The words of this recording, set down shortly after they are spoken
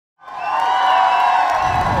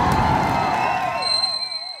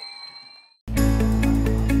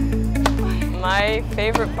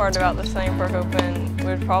favorite part about the Stanley Park Open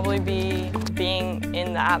would probably be being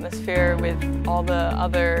in the atmosphere with all the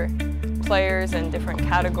other players in different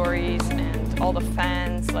categories and all the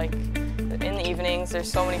fans. Like in the evenings,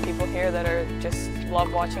 there's so many people here that are just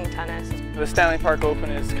love watching tennis. The Stanley Park Open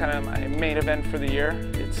is kind of my main event for the year.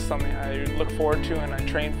 It's something I look forward to and I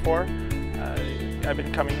train for. I've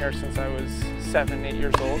been coming here since I was 7, 8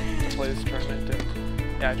 years old to play this tournament,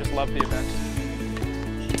 and yeah, I just love the event.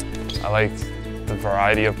 I like the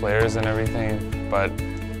variety of players and everything, but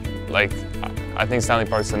like I think Stanley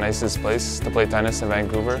Park's the nicest place to play tennis in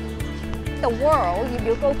Vancouver. The world, if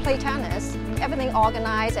you go play tennis, everything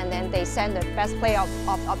organized and then they send the best player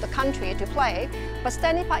of the country to play. But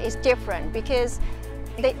Stanley Park is different because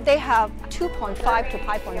they have 2.5 to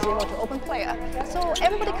 5.0 to open player. So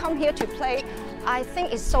everybody come here to play. I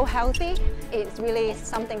think it's so healthy. It's really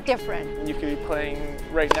something different. You could be playing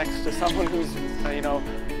right next to someone who's,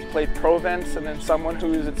 played pro events, and then someone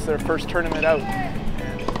who's it's their first tournament out.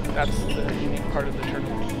 And that's the unique part of the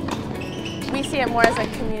tournament. We see it more as a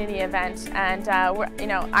community event, and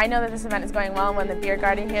I know that this event is going well when the beer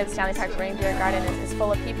garden here, the Stanley Park Marine Beer Garden, is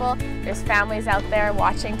full of people. There's families out there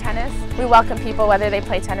watching tennis. We welcome people, whether they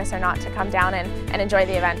play tennis or not, to come down and enjoy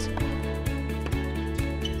the event.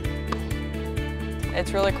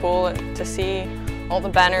 It's really cool to see all the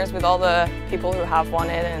banners with all the people who have won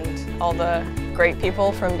it and all the great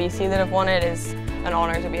people from BC that have won it. Is an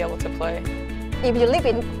honor to be able to play. If you live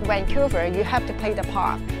in Vancouver, you have to play the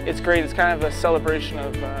park. It's great. It's kind of a celebration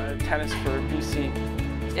of tennis for BC.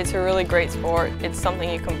 It's a really great sport. It's something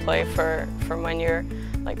you can play from when you're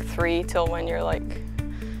like 3 till when you're like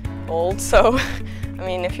old. So, I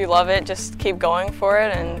mean, if you love it, just keep going for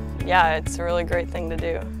it. And yeah, it's a really great thing to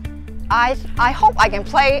do. I hope I can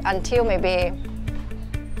play until maybe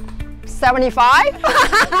 75.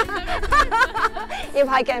 If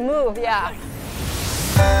I can move, yeah.